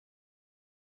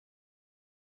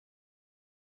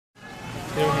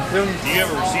Do you have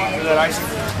a receipt for that icing?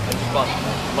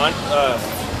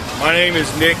 My name is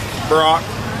Nick Brock.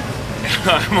 You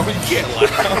can't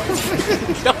laugh.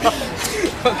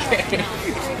 Okay.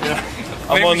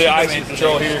 I'm on the icing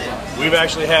patrol here. We've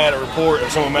actually had a report of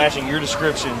someone matching your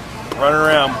description, running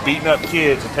around beating up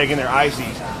kids and taking their ices.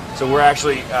 So we're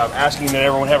actually asking that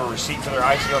everyone have a receipt for their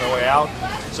icy on their way out.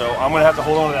 So I'm gonna have to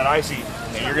hold on to that icy,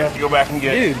 and you're gonna have to go back and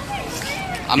get it.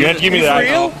 Dude, you have to give me the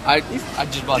icy. I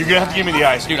just bought. You're gonna have to give me the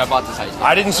icy. Dude, I bought this icy.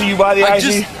 I didn't see you buy the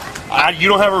icy. You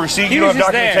don't have a receipt. You don't have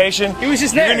documentation. He was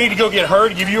just there. You're gonna need to go get her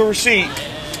to give you a receipt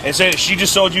and say that she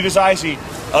just sold you this icy.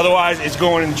 Otherwise, it's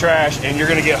going in the trash, and you're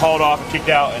gonna get hauled off and kicked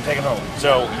out and taken home.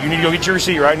 So you need to go get your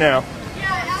receipt right now.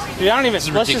 Dude, I don't even.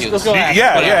 Let's go ask.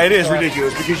 Yeah, it is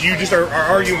ridiculous because you just are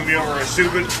arguing with me over a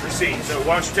stupid receipt. So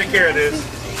why don't you take care of this?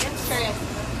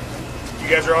 You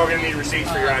guys are all gonna need receipts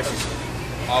for your ices.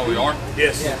 Oh, we are?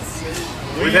 Yes.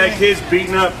 We've had kids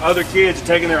beating up other kids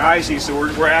taking their ices, so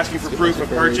we're asking for proof of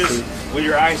purchase with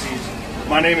your ices.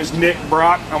 My name is Nick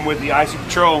Brock. I'm with the Icy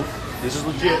Patrol. This is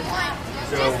legit.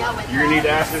 So you're gonna need to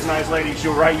ask this nice lady.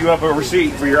 She'll write you up a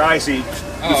receipt for your icy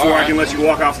before I can let you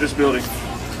walk off this building.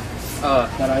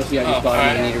 That icy I just bought,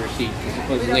 I need a receipt.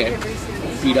 Supposedly I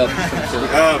beat up some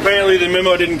shit. Apparently the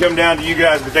memo didn't come down to you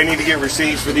guys, but they need to get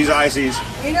receipts for these ices.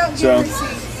 We don't get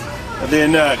receipts.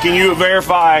 Then can you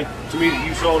verify to me that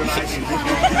you sold an icy?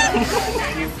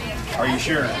 Are you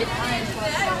sure?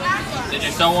 Did you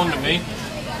sell one to me?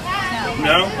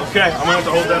 No? Okay, I'm gonna have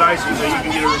to hold that icy so you can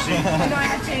get a receipt.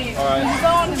 All right. You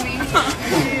sold to me.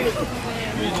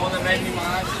 You're the one that made me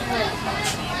my icy?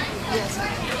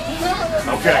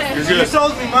 Okay, you're good. You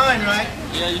sold me mine, right?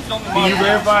 Yeah, you sold me Can mine. you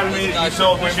verify to me that you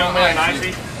sold this young man an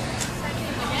icy?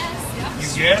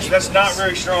 Yes, that's not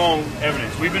very strong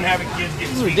evidence. We've been having kids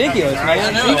getting This is ridiculous,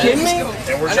 man. Are you kidding me?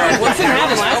 And we're trying to What didn't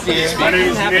happen last year? My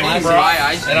name is Nick Brock,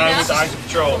 and I'm with the Icy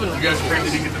Patrol. You guys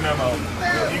didn't get the memo.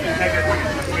 You can take that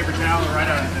paper towel and write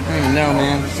out No,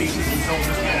 man. receipt that you sold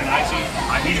this man an icy.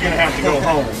 He's gonna have to go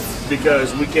home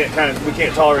because we can't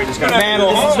tolerate this kind of Man,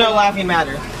 this is no laughing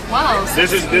matter. Wow.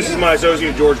 This is my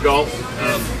associate George Galt.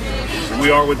 We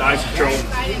are with the Icy Patrol.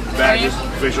 Badges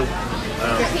official. You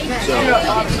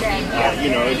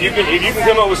know, if you can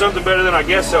come up with something better, then I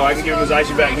guess so. I can give him his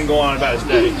icy back and he can go on about his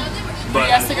day. But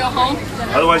He has to go home.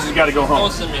 Otherwise, he's got to go home.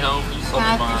 Don't send me home. You sold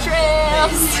me mine.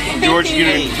 Trails. George, you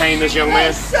gonna detain this young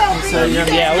man?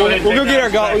 Yeah, we'll go get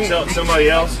our goal. Sell it to somebody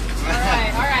else.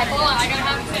 Alright, hold on. I gotta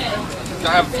have a pin. Can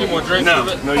I have a few more drinks No, of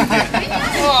it? no, you can't.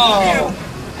 Oh.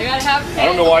 I gotta have a pin. I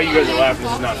don't know why you guys are laughing.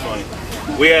 This is not funny.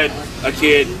 We had a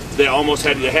kid that almost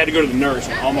had to go to the nurse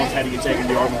and almost had to get taken to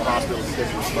the Ardmore Hospital because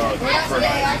of a bug.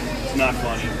 It's not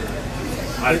funny.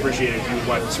 I'd appreciate it if you would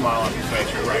wipe the smile off your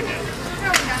face right now.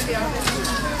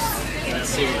 That's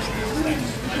serious.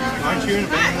 Aren't you in a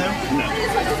band though? No.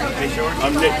 Hey, George.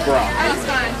 I'm Nick Brock. That's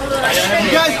fine.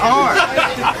 You guys are!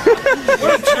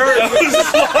 What a jerk!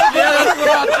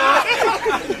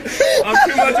 I'm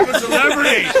too much of a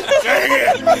celebrity! Dang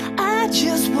it! I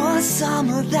just want some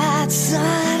of that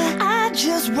sun. I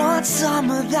just want some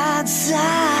of that sun.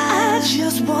 I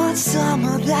just want some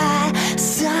of that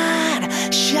sunshine.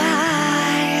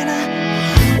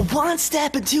 One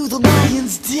step into the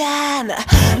lion's den.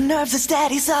 Nerves are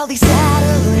steady, slowly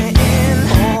settling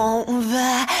on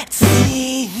the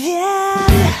TV.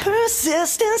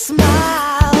 Persistent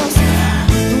smiles.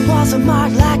 The walls are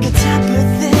marked like a temper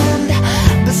thin,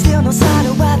 but still no sign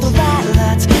of where the light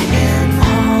lets in.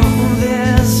 All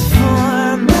this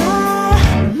for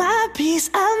my peace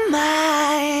of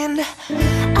mind.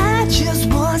 I just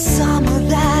want some of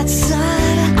that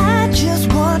sun. I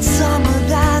just want some of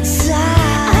that sun.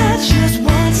 I just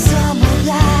want some of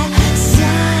that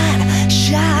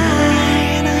sunshine.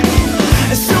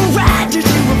 Surrender to a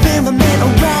fundamental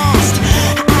rest.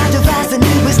 I devise the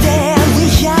newest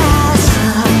alias.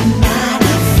 I'm not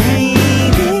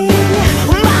freeing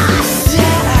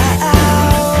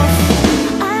myself.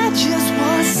 I just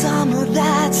want some of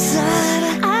that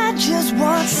sun. I just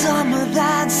want some of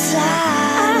that sun.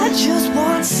 I just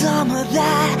want some of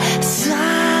that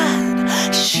sunshine.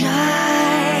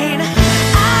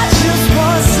 I just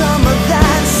want some of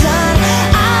that sun.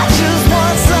 I just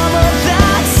want some of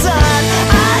that sun.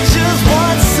 I just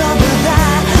want some of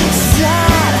that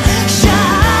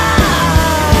sunshine.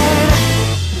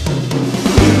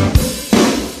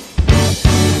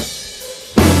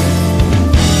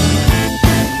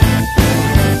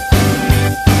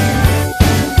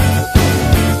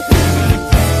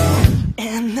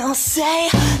 And they'll say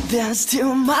there's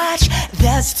too much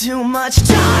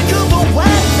talk of the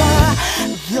weather.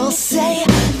 They'll say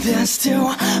there's too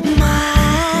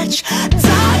much